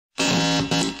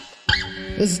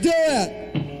Let's do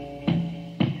it!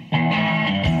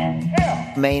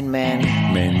 MainMan.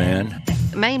 MainMan.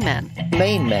 MainMan.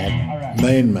 MainMan.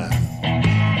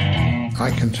 MainMan.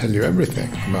 I can tell you everything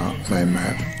about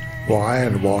MainMan. Why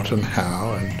and what and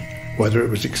how and whether it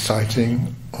was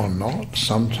exciting or not.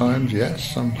 Sometimes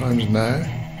yes, sometimes no.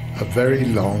 A very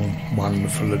long,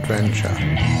 wonderful adventure.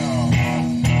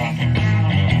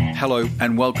 Hello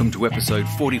and welcome to episode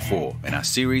 44 in our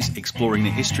series exploring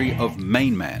the history of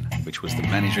MainMan, which was the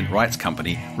management rights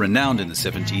company renowned in the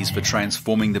 70s for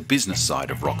transforming the business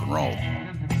side of rock and roll.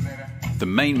 The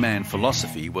MainMan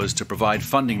philosophy was to provide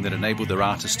funding that enabled their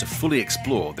artists to fully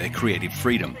explore their creative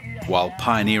freedom, while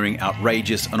pioneering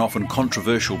outrageous and often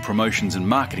controversial promotions and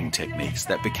marketing techniques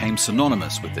that became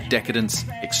synonymous with the decadence,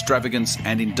 extravagance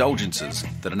and indulgences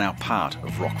that are now part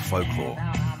of rock folklore.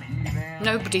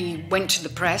 Nobody went to the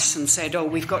press and said, oh,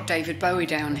 we've got David Bowie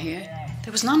down here.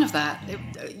 There was none of that.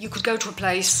 You could go to a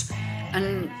place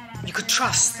and you could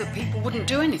trust that people wouldn't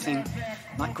do anything,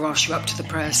 like grass you up to the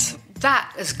press.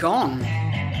 That has gone.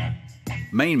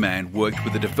 MainMan worked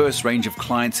with a diverse range of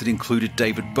clients that included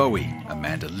David Bowie,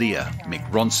 Amanda Lear, Mick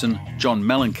Ronson, John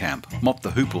Mellencamp, Mop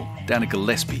the Hoople, Dana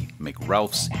Gillespie, Mick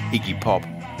Ralphs, Iggy Pop,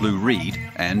 Lou Reed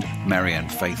and Marianne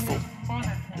Faithfull.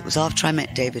 It was after I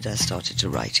met David I started to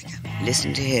write again.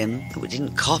 Listened to him. We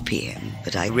didn't copy him,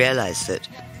 but I realised that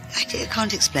I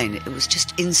can't explain it. It was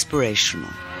just inspirational.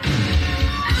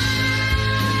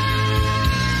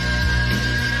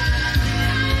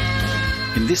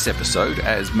 In this episode,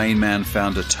 as MainMan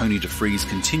founder Tony Defries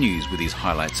continues with his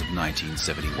highlights of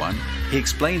 1971, he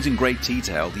explains in great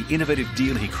detail the innovative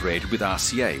deal he created with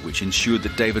RCA, which ensured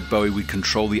that David Bowie would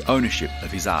control the ownership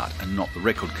of his art and not the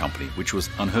record company, which was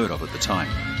unheard of at the time.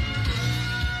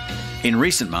 In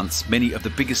recent months, many of the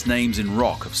biggest names in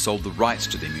rock have sold the rights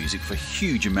to their music for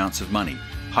huge amounts of money,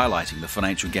 highlighting the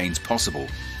financial gains possible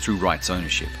through rights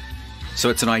ownership. So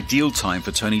it's an ideal time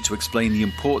for Tony to explain the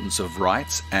importance of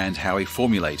rights and how he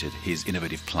formulated his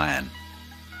innovative plan.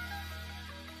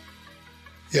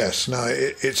 Yes, no,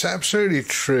 it's absolutely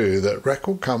true that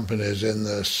record companies in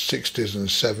the 60s and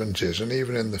 70s and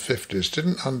even in the 50s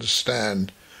didn't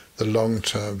understand the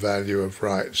long-term value of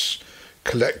rights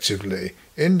collectively.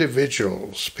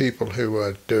 Individuals, people who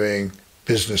were doing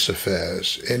business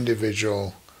affairs,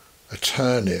 individual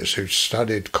attorneys who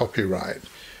studied copyright,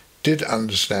 did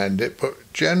understand it, but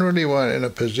generally weren't in a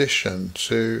position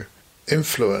to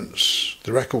influence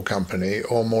the record company,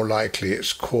 or more likely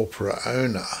its corporate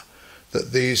owner,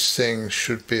 that these things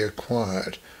should be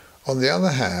acquired. On the other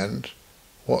hand,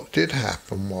 what did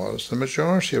happen was the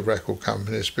majority of record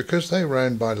companies, because they were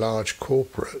owned by large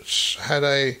corporates, had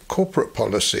a corporate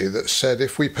policy that said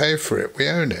if we pay for it, we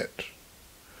own it.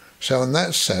 So in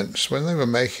that sense, when they were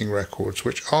making records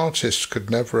which artists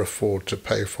could never afford to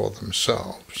pay for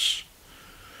themselves,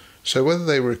 so whether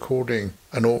they were recording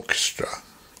an orchestra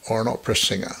or an opera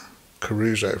singer,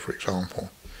 Caruso for example,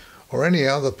 or any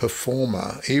other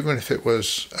performer, even if it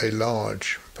was a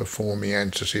large performing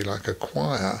entity like a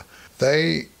choir,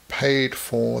 they paid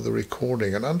for the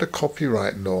recording. And under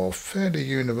copyright law, fairly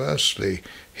universally,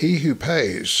 he who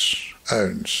pays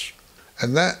owns.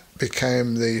 And that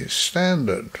became the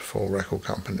standard for record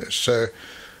companies. So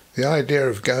the idea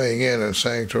of going in and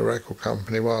saying to a record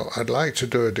company, well, I'd like to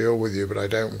do a deal with you, but I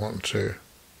don't want to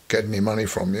get any money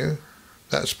from you,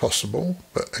 that's possible,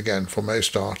 but again, for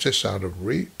most artists, out of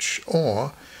reach.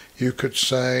 Or you could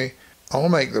say, I'll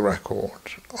make the record,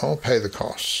 I'll pay the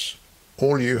costs.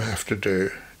 All you have to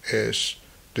do is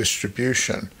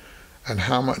distribution. And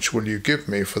how much will you give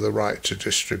me for the right to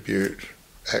distribute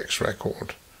X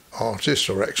record artist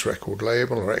or X record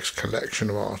label or X collection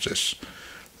of artists?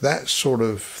 That sort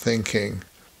of thinking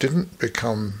didn't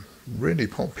become really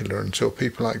popular until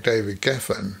people like David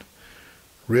Geffen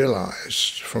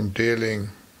realised from dealing,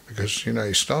 because, you know,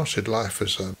 he started life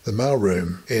as the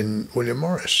mailroom in William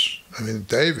Morris. I mean,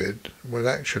 David was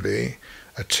actually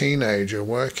a teenager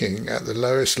working at the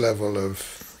lowest level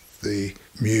of the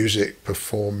music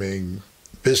performing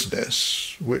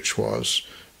business, which was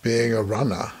being a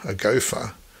runner, a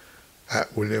gopher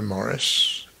at William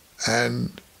Morris.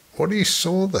 And what he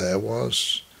saw there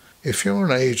was, if you're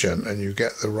an agent and you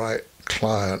get the right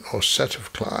client or set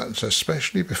of clients,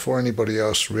 especially before anybody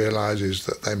else realizes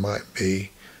that they might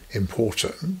be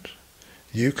important,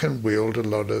 you can wield a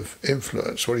lot of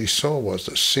influence. What he saw was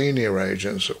that senior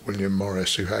agents at William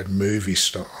Morris who had movie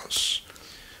stars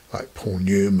like Paul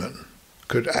Newman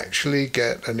could actually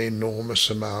get an enormous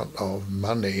amount of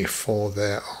money for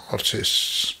their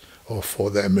artists or for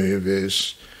their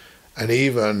movies, and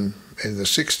even in the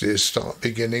 60s start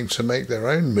beginning to make their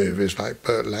own movies, like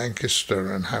Burt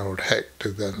Lancaster and Harold Heck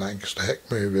did their Lancaster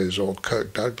Heck movies, or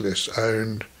Kirk Douglas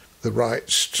owned the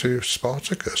rights to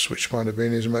Spartacus, which might have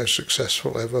been his most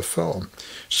successful ever film.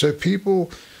 So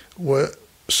people were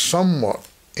somewhat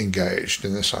engaged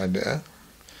in this idea,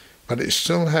 but it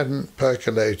still hadn't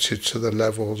percolated to the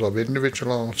levels of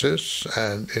individual artists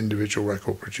and individual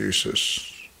record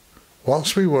producers.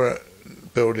 Whilst we were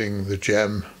building the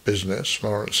gem business,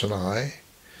 Lawrence and I,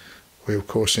 we of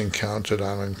course encountered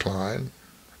Alan Klein,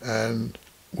 and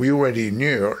we already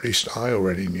knew, or at least I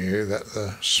already knew, that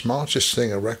the smartest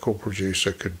thing a record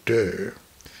producer could do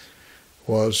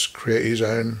was create his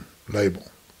own label.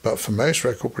 But for most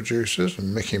record producers,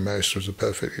 and Mickey Most was a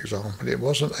perfect example, it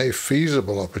wasn't a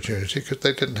feasible opportunity because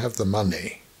they didn't have the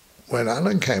money. When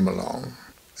Alan came along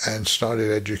and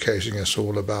started educating us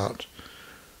all about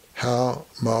how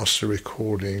master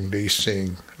recording,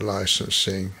 leasing,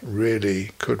 licensing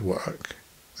really could work,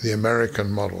 the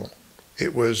American model,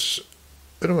 it was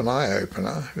a bit of an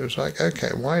eye-opener. It was like,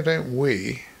 okay, why don't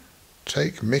we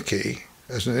take Mickey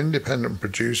as an independent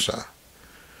producer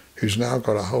who's now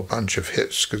got a whole bunch of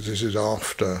hits, because this is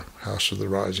after House of the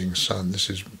Rising Sun. This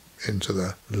is into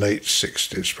the late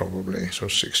 60s probably, so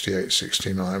 68,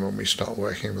 69 when we start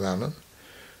working with Alan.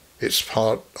 It's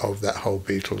part of that whole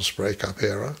Beatles breakup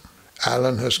era.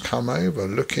 Alan has come over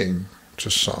looking to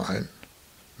sign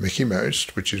Mickey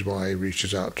Most, which is why he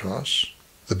reaches out to us,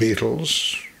 the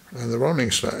Beatles and the Rolling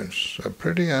Stones. A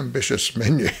pretty ambitious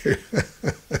menu.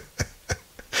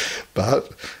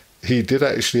 But he did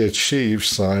actually achieve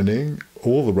signing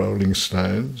all the Rolling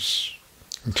Stones,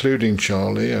 including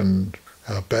Charlie and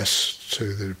our best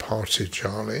to the departed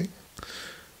Charlie,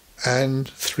 and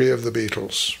 3 of the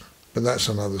Beatles. But that's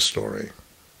another story.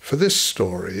 For this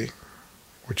story,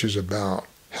 which is about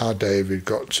how David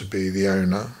got to be the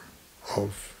owner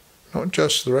of not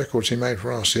just the records he made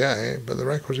for RCA, but the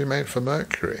records he made for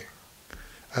Mercury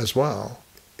as well,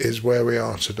 is where we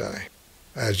are today.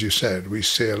 As you said, we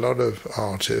see a lot of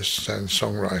artists and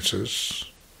songwriters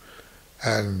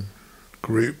and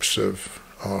groups of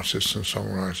artists and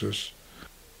songwriters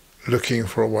looking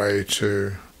for a way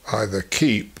to either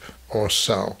keep or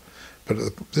sell. But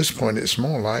at this point, it's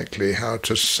more likely how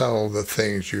to sell the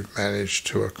things you've managed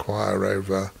to acquire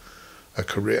over a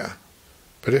career.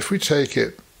 But if we take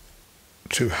it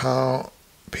to how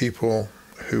people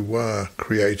who were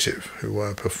creative, who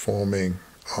were performing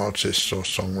artists or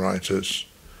songwriters,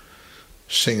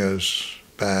 singers,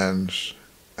 bands,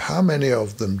 how many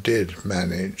of them did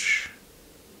manage,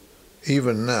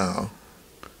 even now,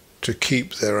 to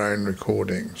keep their own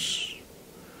recordings?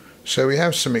 So we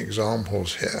have some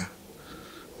examples here.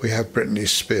 We have Britney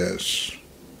Spears.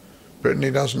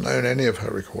 Britney doesn't own any of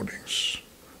her recordings.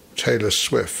 Taylor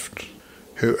Swift,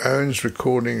 who owns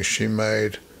recordings she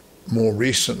made more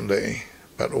recently,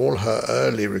 but all her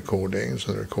early recordings,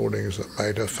 and the recordings that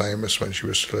made her famous when she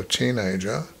was still a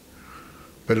teenager,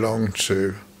 belonged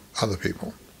to other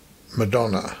people.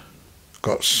 Madonna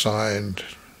got signed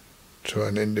to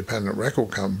an independent record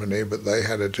company, but they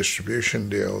had a distribution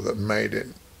deal that made it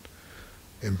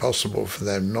impossible for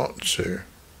them not to,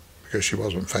 because she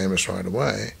wasn't famous right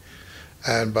away.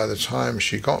 And by the time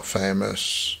she got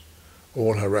famous,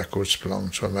 all her records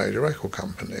belonged to a major record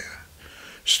company.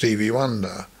 Stevie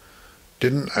Wonder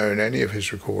didn't own any of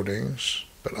his recordings,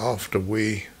 but after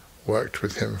we worked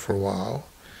with him for a while,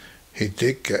 he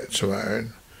did get to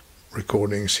own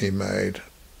recordings he made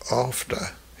after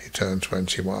he turned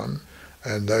 21,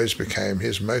 and those became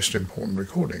his most important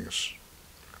recordings.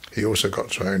 He also got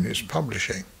to own his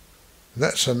publishing.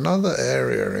 That's another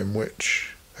area in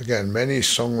which, again, many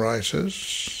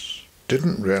songwriters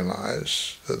didn't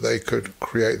realize that they could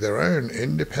create their own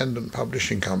independent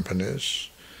publishing companies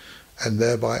and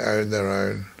thereby own their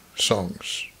own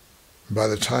songs. By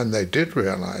the time they did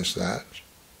realize that,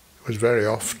 it was very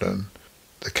often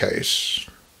the case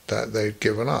that they'd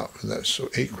given up. And that's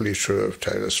equally true of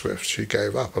Taylor Swift. She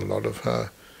gave up a lot of her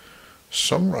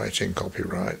songwriting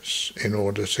copyrights in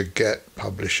order to get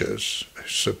publishers who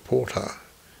support her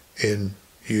in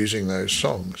using those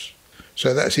songs.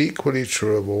 So that's equally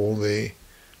true of all the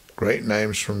great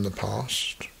names from the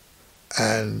past,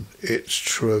 and it's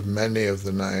true of many of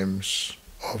the names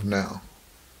of now.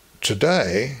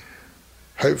 Today,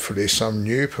 hopefully some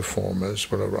new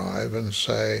performers will arrive and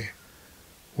say,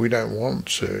 we don't want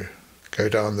to go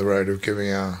down the road of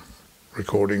giving our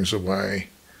recordings away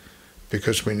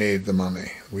because we need the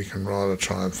money. We can rather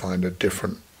try and find a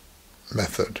different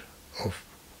method of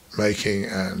making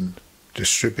and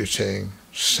distributing,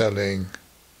 selling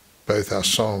both our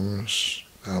songs,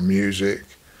 our music,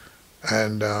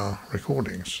 and our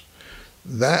recordings.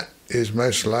 that is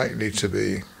most likely to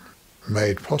be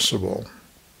made possible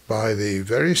by the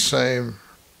very same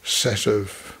set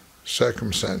of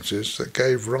circumstances that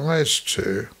gave rise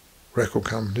to record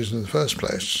companies in the first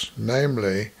place,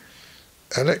 namely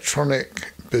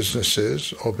electronic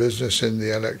businesses or business in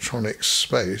the electronic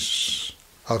space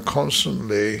are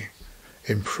constantly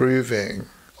improving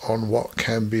on what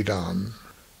can be done,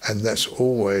 and that's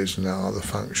always now the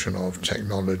function of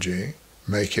technology.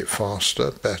 Make it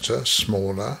faster, better,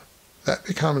 smaller. That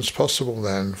becomes possible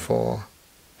then for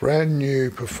brand new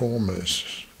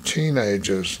performers,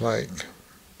 teenagers like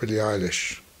Billie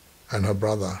Eilish and her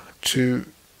brother, to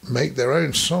make their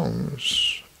own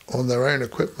songs on their own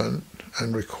equipment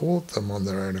and record them on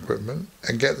their own equipment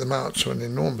and get them out to an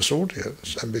enormous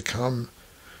audience and become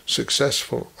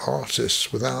successful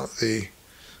artists without the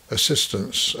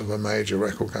assistance of a major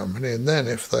record company. And then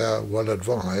if they are well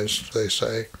advised, they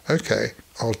say, okay,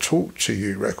 I'll talk to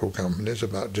you record companies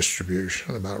about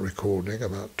distribution, about recording,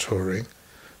 about touring,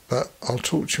 but I'll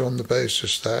talk to you on the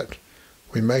basis that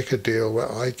we make a deal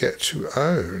where I get to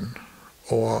own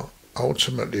or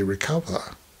ultimately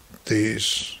recover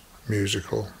these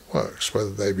musical works,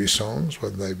 whether they be songs,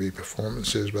 whether they be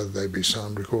performances, whether they be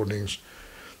sound recordings,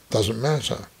 doesn't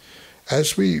matter.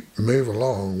 As we move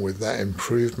along with that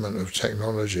improvement of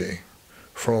technology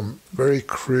from very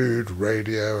crude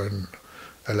radio and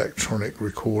electronic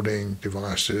recording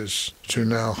devices to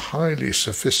now highly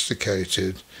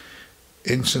sophisticated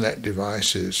internet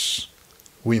devices,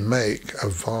 we make a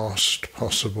vast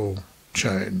possible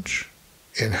change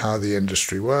in how the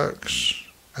industry works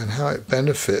and how it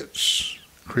benefits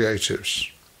creatives.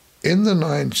 In the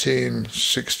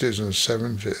 1960s and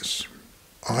 70s,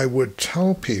 I would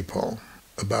tell people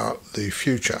about the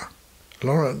future.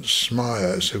 Lawrence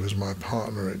Myers, who was my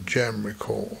partner at GEM,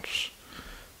 recalls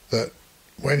that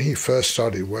when he first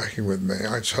started working with me,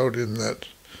 I told him that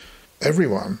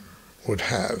everyone would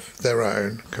have their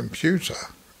own computer.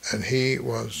 And he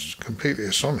was completely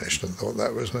astonished and thought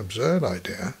that was an absurd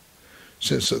idea,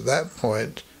 since at that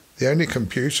point the only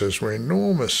computers were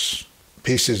enormous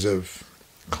pieces of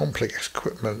complex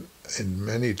equipment in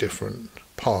many different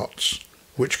parts,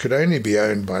 which could only be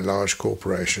owned by large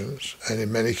corporations, and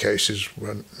in many cases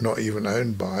were not even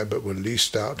owned by, but were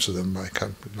leased out to them by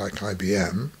companies like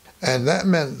IBM. And that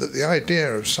meant that the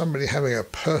idea of somebody having a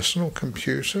personal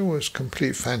computer was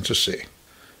complete fantasy.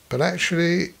 But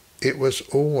actually, it was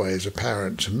always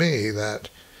apparent to me that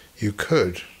you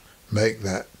could make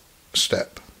that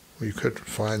step. You could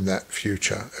find that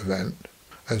future event.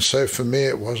 And so for me,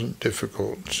 it wasn't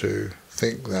difficult to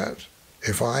think that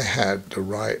if I had the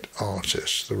right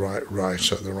artist, the right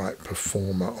writer, the right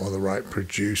performer, or the right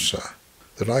producer,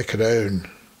 that I could own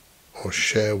or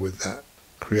share with that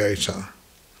creator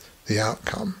the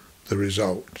outcome, the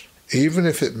result, even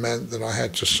if it meant that I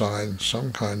had to sign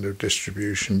some kind of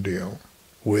distribution deal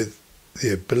with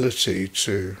the ability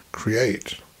to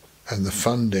create and the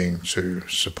funding to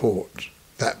support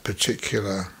that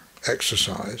particular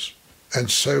exercise. And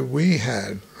so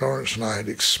Lawrence and I had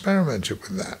experimented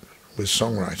with that with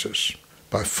songwriters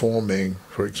by forming,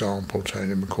 for example,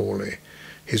 Tony McCauley,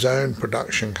 his own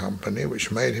production company,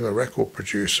 which made him a record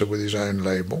producer with his own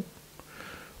label,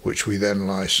 which we then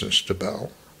licensed to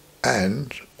Bell,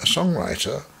 and a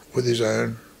songwriter with his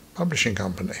own publishing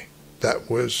company. That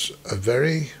was a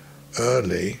very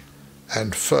early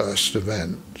and first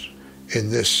event in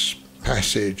this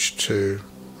passage to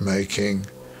making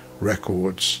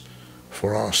records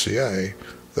for RCA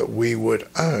that we would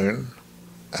own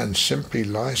and simply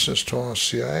license to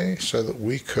RCA, so that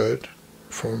we could,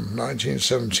 from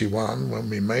 1971 when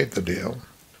we made the deal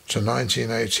to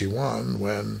 1981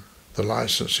 when the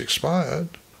license expired,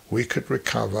 we could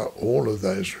recover all of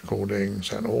those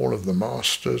recordings and all of the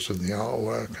masters and the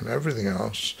artwork and everything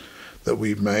else that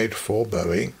we'd made for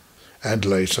Bowie and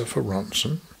later for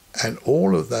Ronson. And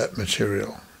all of that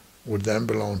material would then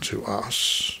belong to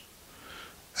us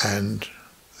and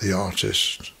the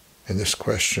artist, in this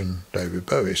question, David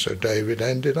Bowie. So David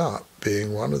ended up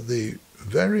being one of the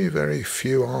very, very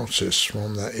few artists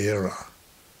from that era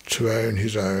to own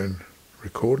his own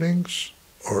recordings,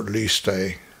 or at least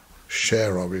a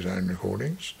share of his own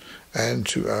recordings, and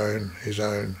to own his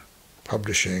own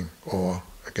publishing, or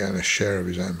again a share of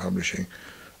his own publishing.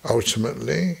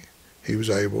 Ultimately, he was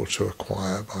able to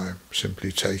acquire, by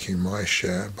simply taking my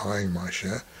share, buying my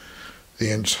share,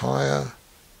 the entire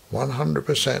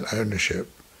 100%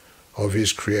 ownership of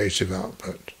his creative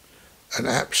output. An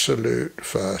absolute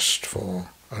first for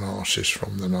an artist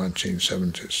from the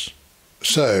 1970s.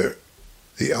 So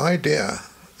the idea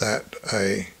that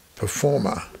a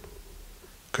performer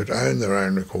could own their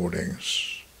own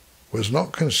recordings was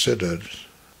not considered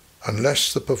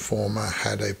unless the performer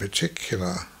had a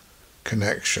particular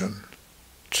connection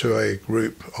to a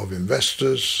group of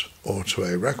investors or to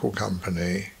a record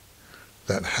company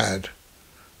that had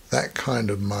that kind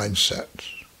of mindset.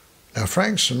 Now,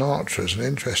 Frank Sinatra is an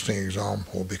interesting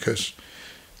example because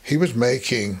he was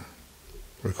making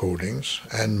recordings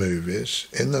and movies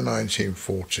in the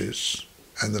 1940s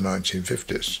and the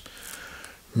 1950s.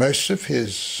 Most of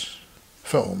his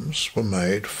films were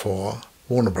made for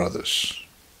Warner Brothers.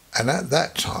 And at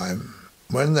that time,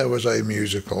 when there was a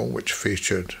musical which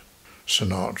featured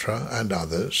Sinatra and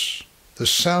others, the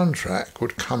soundtrack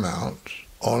would come out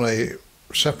on a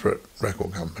separate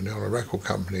record company, on a record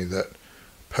company that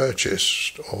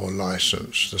purchased or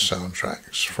licensed the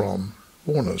soundtracks from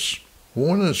Warner's.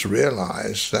 Warner's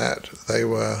realized that they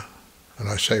were, and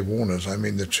I say Warner's, I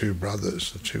mean the two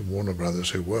brothers, the two Warner brothers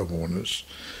who were Warner's,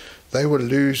 they were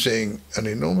losing an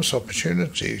enormous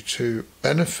opportunity to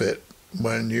benefit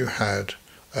when you had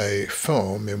a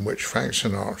film in which Frank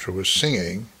Sinatra was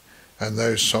singing and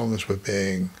those songs were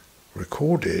being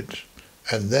recorded,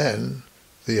 and then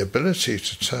the ability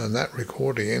to turn that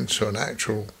recording into an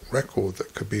actual record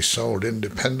that could be sold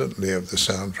independently of the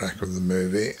soundtrack of the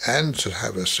movie, and to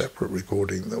have a separate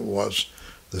recording that was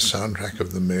the soundtrack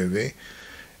of the movie,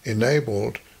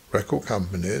 enabled record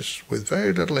companies with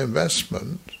very little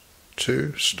investment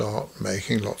to start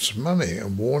making lots of money.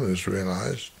 And Warner's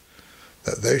realized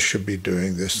that they should be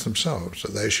doing this themselves,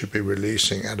 that they should be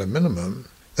releasing at a minimum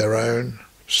their own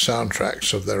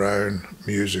soundtracks of their own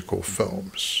musical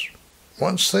films.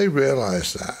 Once they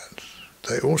realized that,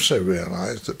 they also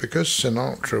realized that because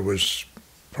Sinatra was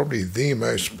probably the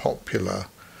most popular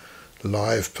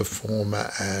live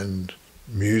performer and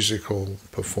musical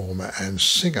performer and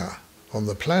singer on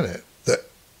the planet, that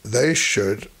they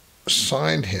should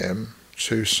sign him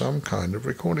to some kind of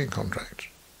recording contract.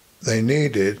 They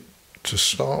needed to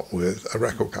start with a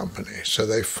record company, so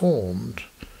they formed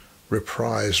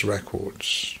Reprise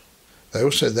Records. They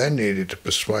also then needed to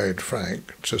persuade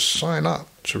Frank to sign up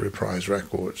to Reprise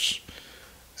Records,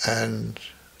 and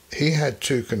he had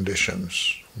two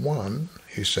conditions. One,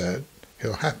 he said,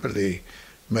 he'll happily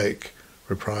make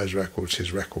Reprise Records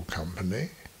his record company,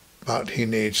 but he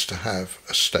needs to have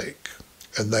a stake.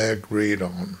 And they agreed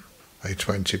on a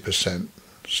 20%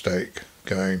 stake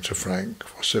going to Frank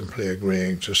for simply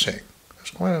agreeing to sing.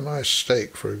 It's quite a nice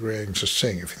stake for agreeing to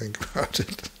sing, if you think about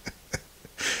it.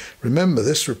 Remember,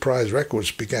 this Reprise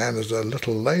Records began as a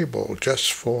little label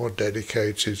just for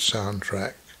dedicated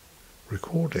soundtrack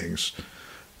recordings,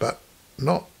 but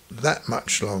not that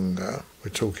much longer. We're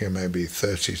talking maybe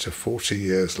 30 to 40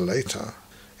 years later.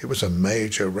 It was a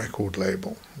major record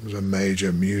label. It was a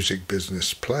major music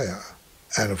business player.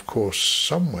 And of course,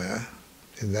 somewhere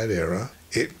in that era,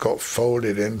 it got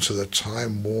folded into the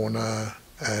Time Warner,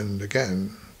 and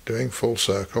again, doing full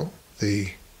circle,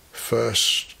 the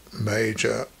first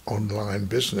major online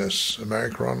business,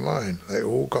 America Online. They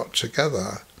all got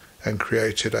together and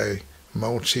created a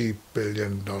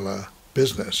multi-billion-dollar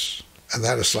business. And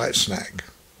that a slight snag.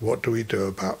 What do we do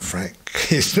about Frank?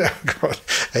 He's now got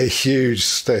a huge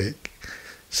stake.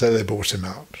 So they bought him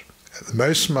out. The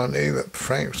most money that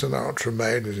Frank Sinatra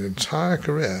made in his entire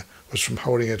career was from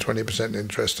holding a 20%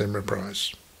 interest in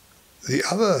Reprise. The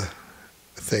other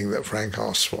thing that Frank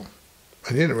asked for,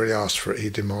 and he didn't really ask for it, he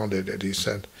demanded it. He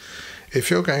said, if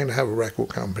you're going to have a record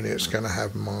company, it's going to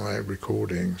have my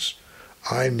recordings.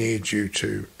 I need you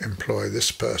to employ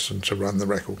this person to run the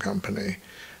record company.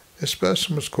 This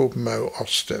person was called Mo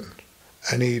Austin,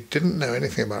 and he didn't know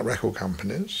anything about record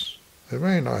companies. He's a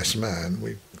very nice man.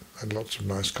 We had lots of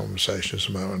nice conversations,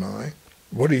 Mo and I.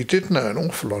 What he did know an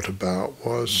awful lot about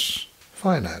was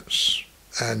finance,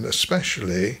 and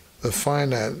especially the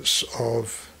finance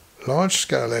of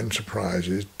large-scale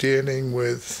enterprises dealing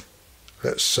with,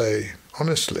 let's say,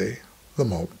 honestly, the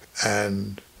mob.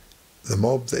 And the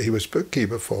mob that he was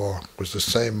bookkeeper for was the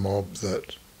same mob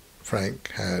that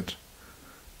Frank had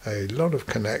a lot of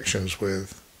connections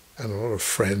with and a lot of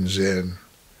friends in.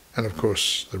 And of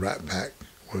course, the Rat Pack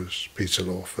was Peter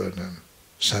Lawford and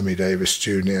Sammy Davis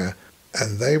Jr.,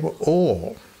 and they were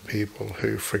all people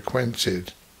who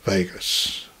frequented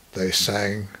Vegas. They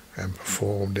sang and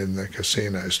performed in the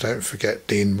casinos. Don't forget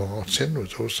Dean Martin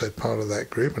was also part of that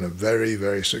group, and a very,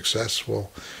 very successful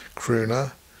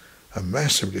crooner, a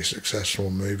massively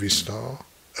successful movie star,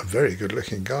 a very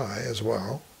good-looking guy as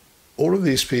well. All of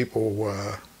these people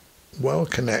were well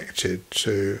connected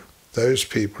to those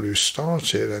people who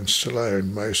started and still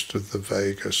own most of the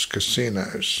Vegas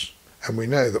casinos. And we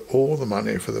know that all the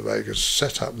money for the Vegas,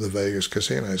 set up the Vegas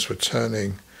casinos for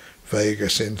turning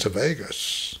Vegas into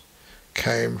Vegas,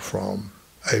 came from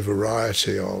a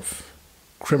variety of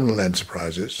criminal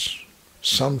enterprises,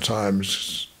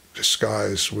 sometimes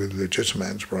disguised with legitimate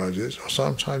enterprises, or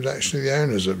sometimes actually the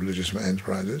owners of legitimate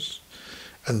enterprises.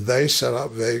 And they set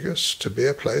up Vegas to be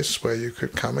a place where you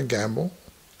could come and gamble,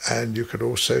 and you could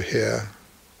also hear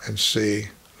and see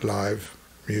live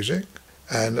music.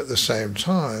 And at the same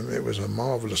time, it was a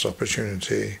marvelous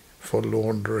opportunity for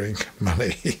laundering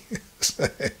money. So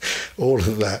all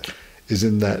of that is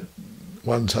in that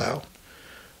one tale.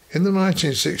 In the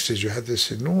 1960s, you had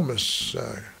this enormous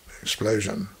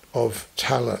explosion of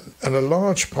talent, and a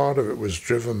large part of it was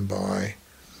driven by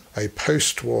a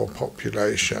post-war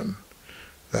population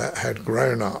that had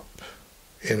grown up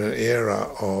in an era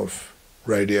of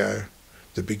radio,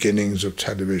 the beginnings of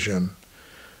television,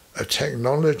 a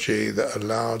technology that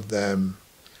allowed them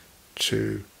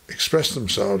to express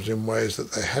themselves in ways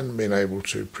that they hadn't been able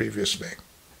to previously.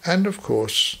 And of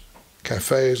course,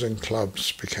 cafes and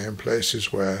clubs became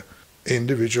places where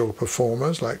individual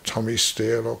performers like Tommy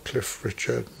Steele or Cliff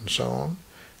Richard and so on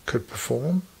could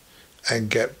perform and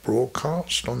get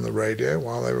broadcast on the radio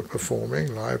while they were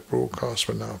performing. Live broadcasts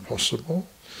were now possible.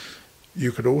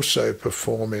 You could also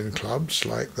perform in clubs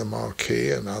like the Marquee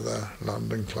and other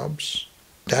London clubs.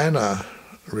 Dana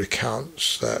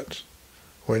recounts that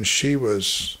when she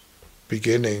was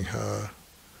beginning her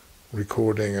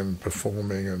recording and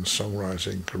performing and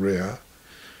songwriting career,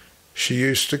 she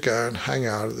used to go and hang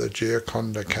out at the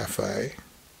Gioconda Cafe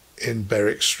in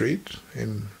Berwick Street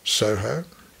in Soho,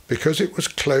 because it was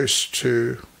close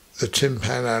to the Tin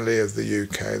Pan Alley of the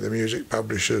UK. The music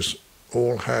publishers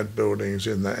all had buildings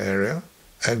in that area.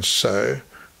 And so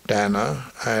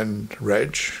Dana and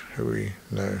Reg, who we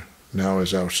know now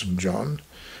as Elton John,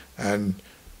 and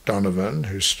Donovan,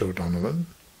 who's still Donovan,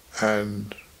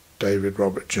 and David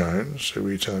Robert Jones, who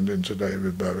we turned into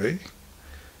David Bowie,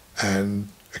 and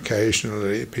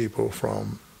occasionally people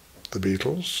from the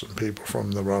Beatles and people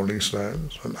from the Rolling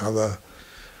Stones and other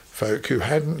folk who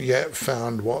hadn't yet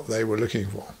found what they were looking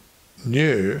for,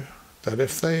 knew that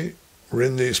if they were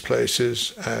in these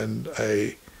places and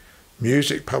a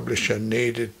music publisher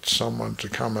needed someone to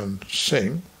come and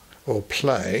sing or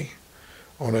play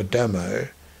on a demo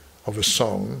of a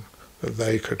song, that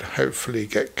they could hopefully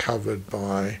get covered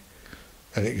by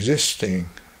an existing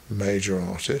major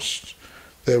artist.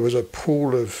 There was a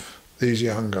pool of these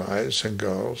young guys and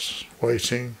girls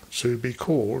waiting to be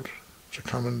called to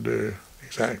come and do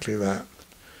exactly that.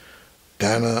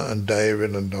 Dana and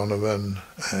David and Donovan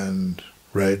and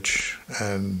Reg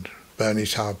and Bernie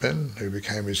Taupin, who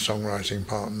became his songwriting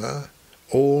partner,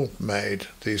 all made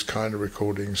these kind of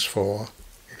recordings, for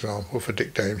example, for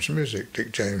Dick James Music.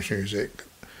 Dick James Music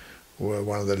were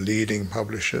one of the leading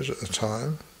publishers at the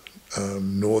time.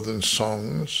 Northern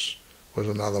Songs was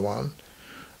another one.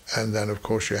 And then, of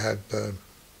course, you had the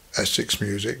Essex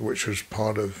Music, which was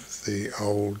part of the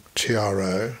old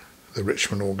TRO, the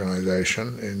Richmond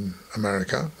organisation in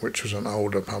America, which was an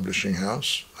older publishing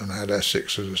house and had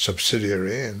Essex as a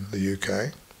subsidiary in the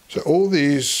UK. So all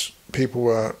these people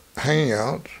were hanging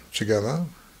out together,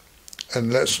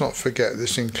 and let's not forget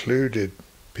this included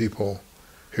people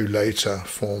who later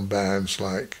formed bands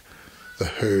like The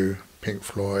Who, Pink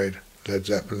Floyd, Led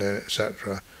Zeppelin,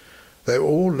 etc. They were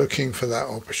all looking for that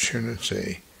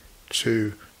opportunity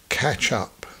to catch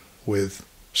up with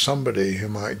somebody who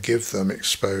might give them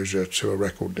exposure to a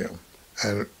record deal.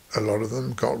 And a lot of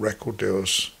them got record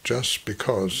deals just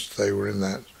because they were in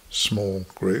that small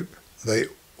group. They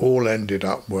all ended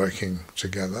up working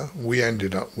together. We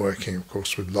ended up working, of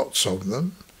course, with lots of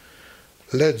them.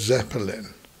 Led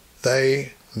Zeppelin,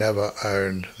 they never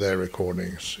owned their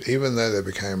recordings, even though they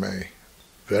became a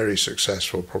very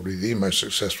successful, probably the most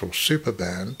successful super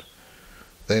band.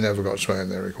 They never got to own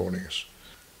their recordings.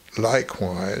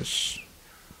 Likewise,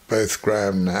 both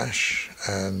Graham Nash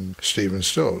and Stephen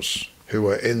Stills, who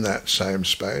were in that same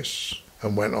space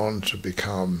and went on to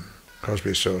become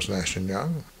Crosby, Stills, Nash and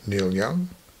Young, Neil Young,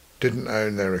 didn't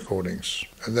own their recordings.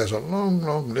 And there's a long,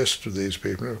 long list of these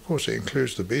people. And of course, it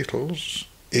includes the Beatles.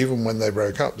 Even when they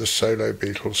broke up, the solo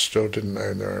Beatles still didn't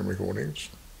own their own recordings.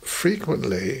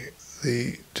 Frequently,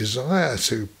 the desire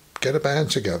to get a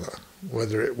band together,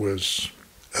 whether it was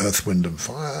Earth, Wind and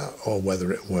Fire, or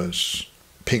whether it was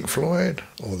Pink Floyd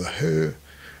or The Who,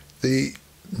 the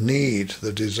need,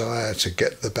 the desire to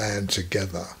get the band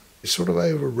together, it sort of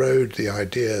overrode the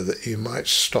idea that you might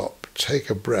stop, take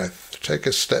a breath, take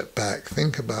a step back,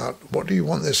 think about what do you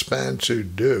want this band to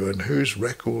do and whose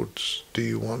records do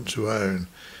you want to own?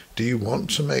 Do you want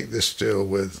to make this deal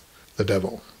with the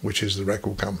devil, which is the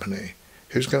record company,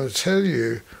 who's going to tell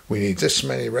you we need this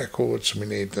many records, we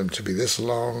need them to be this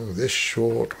long, this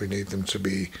short, we need them to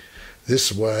be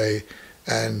this way,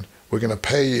 and we're going to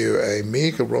pay you a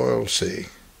meagre royalty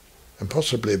and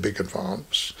possibly a big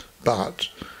advance, but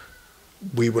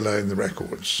we will own the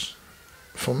records.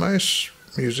 For most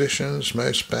musicians,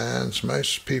 most bands,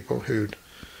 most people who'd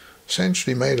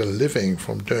essentially made a living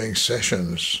from doing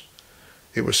sessions,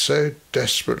 it was so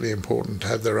desperately important to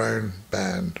have their own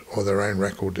band or their own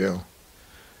record deal.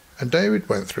 And David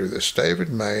went through this. David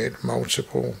made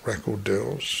multiple record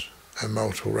deals and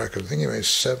multiple records. I think he made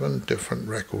 7 different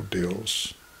record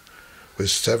deals with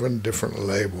 7 different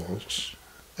labels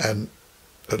and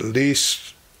at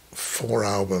least 4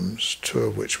 albums, 2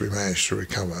 of which we managed to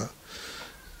recover,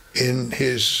 in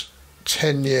his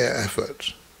 10-year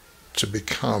effort to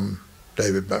become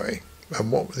David Bowie.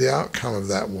 And what the outcome of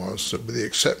that was that, with the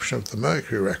exception of the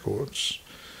Mercury records,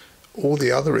 all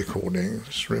the other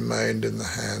recordings remained in the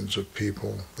hands of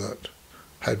people that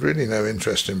had really no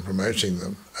interest in promoting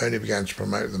them, only began to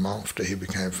promote them after he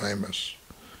became famous.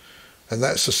 And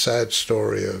that's the sad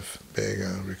story of being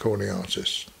a recording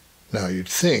artist. Now, you'd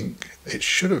think it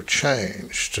should have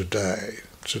changed today.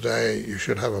 Today, you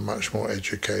should have a much more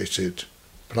educated,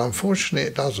 but unfortunately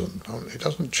it doesn't. It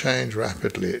doesn't change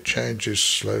rapidly, it changes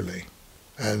slowly.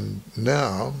 And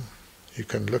now you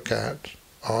can look at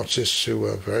artists who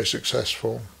were very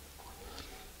successful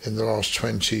in the last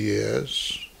 20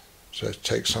 years. So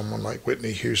take someone like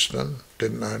Whitney Houston,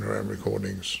 didn't own her own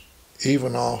recordings.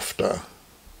 Even after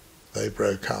they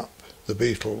broke up, the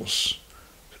Beatles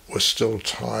were still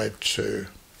tied to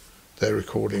their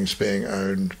recordings being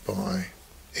owned by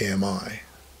EMI.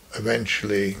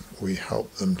 Eventually we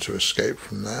helped them to escape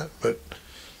from that, but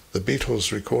the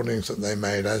Beatles recordings that they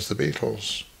made as the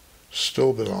Beatles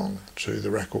still belong to the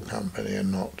record company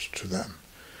and not to them.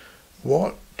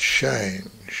 What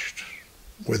changed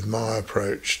with my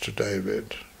approach to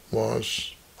David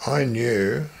was I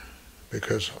knew,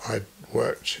 because I'd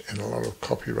worked in a lot of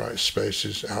copyright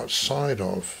spaces outside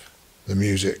of the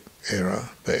music era,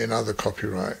 but in other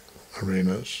copyright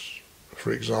arenas.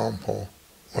 For example,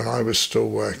 when I was still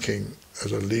working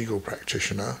as a legal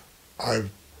practitioner, I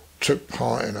took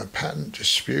part in a patent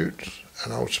dispute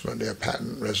and ultimately a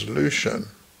patent resolution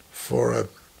for a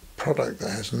product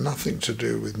that has nothing to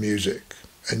do with music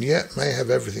and yet may have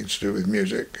everything to do with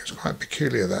music. It's quite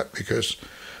peculiar, that, because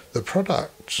the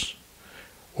product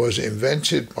was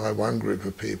invented by one group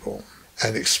of people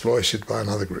and exploited by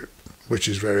another group, which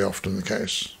is very often the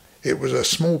case. It was a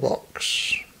small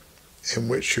box in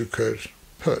which you could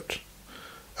put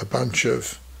a bunch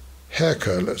of hair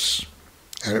curlers,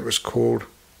 and it was called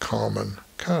Carmen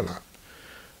Curler.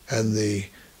 And the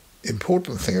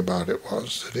important thing about it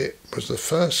was that it was the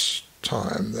first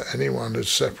time that anyone had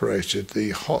separated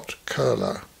the hot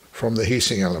curler from the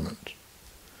heating element.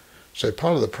 So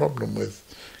part of the problem with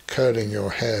curling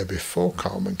your hair before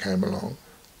Carmen came along,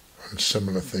 and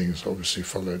similar things obviously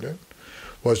followed it,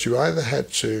 was you either had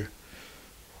to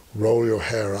roll your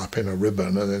hair up in a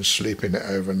ribbon and then sleep in it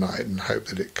overnight and hope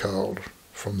that it curled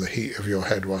from the heat of your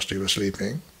head whilst you were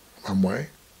sleeping, one way,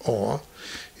 or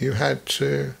you had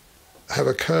to have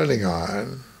a curling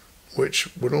iron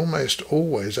which would almost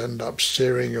always end up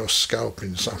searing your scalp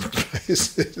in some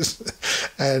places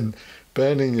and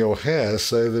burning your hair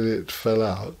so that it fell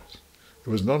out. It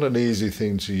was not an easy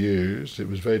thing to use. It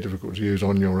was very difficult to use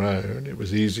on your own. It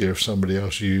was easier if somebody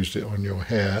else used it on your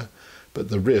hair, but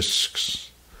the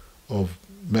risks of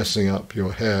messing up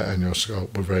your hair and your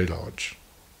scalp were very large.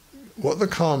 What the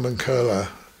Carmen Curler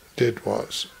did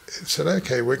was, it said,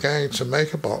 okay, we're going to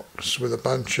make a box with a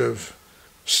bunch of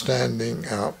standing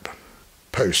up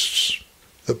posts.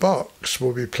 The box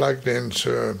will be plugged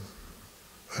into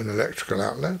an electrical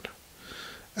outlet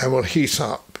and will heat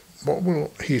up. What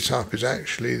will heat up is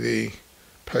actually the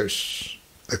posts.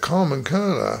 The Carmen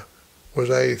Curler was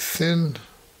a thin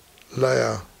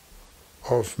layer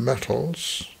of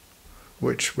metals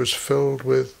which was filled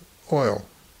with oil,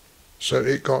 so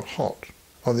it got hot.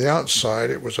 On the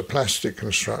outside it was a plastic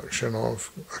construction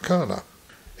of a curler.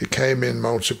 It came in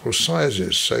multiple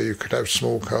sizes, so you could have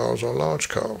small curls or large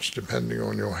curls, depending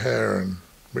on your hair and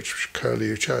which curler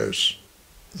you chose.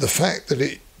 The fact that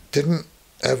it didn't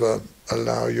ever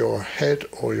allow your head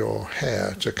or your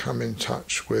hair to come in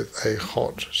touch with a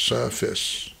hot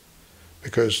surface,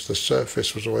 because the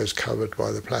surface was always covered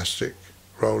by the plastic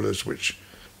rollers which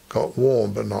got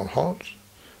warm but not hot,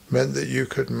 meant that you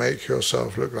could make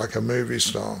yourself look like a movie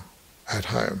star at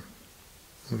home.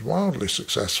 It was wildly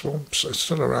successful. So it's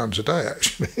still around today,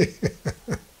 actually,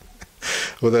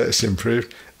 although it's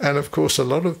improved. And of course, a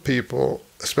lot of people,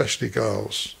 especially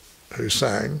girls, who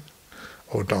sang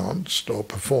or danced or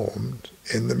performed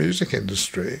in the music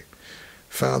industry,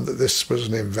 found that this was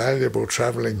an invaluable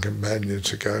travelling companion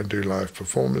to go and do live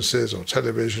performances or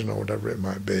television or whatever it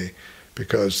might be,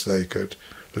 because they could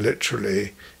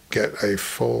literally get a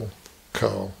full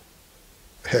curl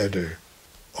hairdo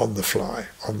on the fly,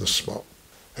 on the spot.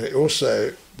 And it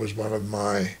also was one of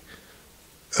my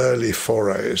early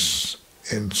forays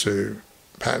into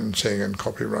patenting and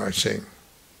copyrighting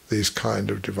these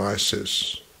kind of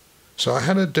devices. So I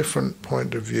had a different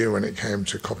point of view when it came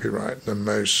to copyright than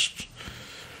most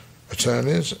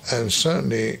attorneys, and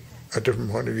certainly a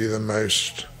different point of view than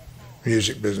most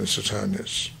music business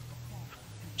attorneys.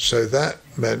 So that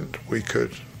meant we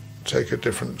could take a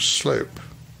different slope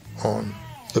on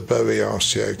the Bowie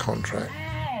RCA contract.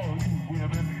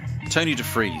 Tony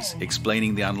Defries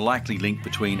explaining the unlikely link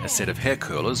between a set of hair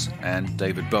curlers and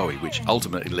David Bowie, which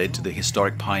ultimately led to the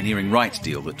historic pioneering rights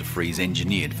deal that Defries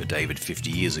engineered for David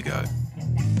 50 years ago.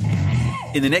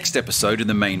 In the next episode in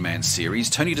the MainMan series,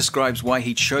 Tony describes why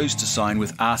he chose to sign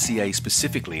with RCA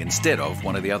specifically instead of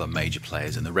one of the other major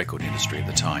players in the record industry at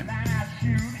the time.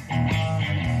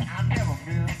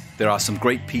 There are some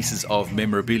great pieces of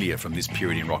memorabilia from this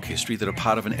period in rock history that are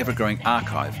part of an ever-growing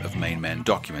archive of MainMan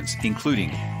documents,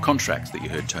 including contracts that you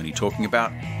heard Tony talking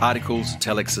about, articles,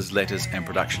 telexes, letters and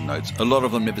production notes, a lot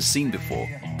of them never seen before,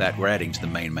 that we're adding to the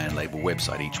MainMan label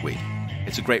website each week.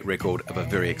 It's a great record of a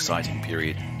very exciting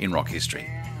period in rock history.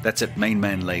 That's at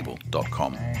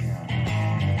mainmanlabel.com.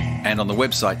 And on the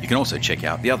website you can also check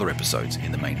out the other episodes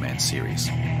in the MainMan series.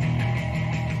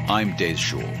 I'm Des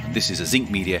Shaw, and this is a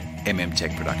Zinc Media MM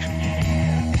Tech production.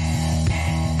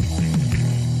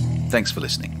 Thanks for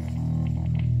listening.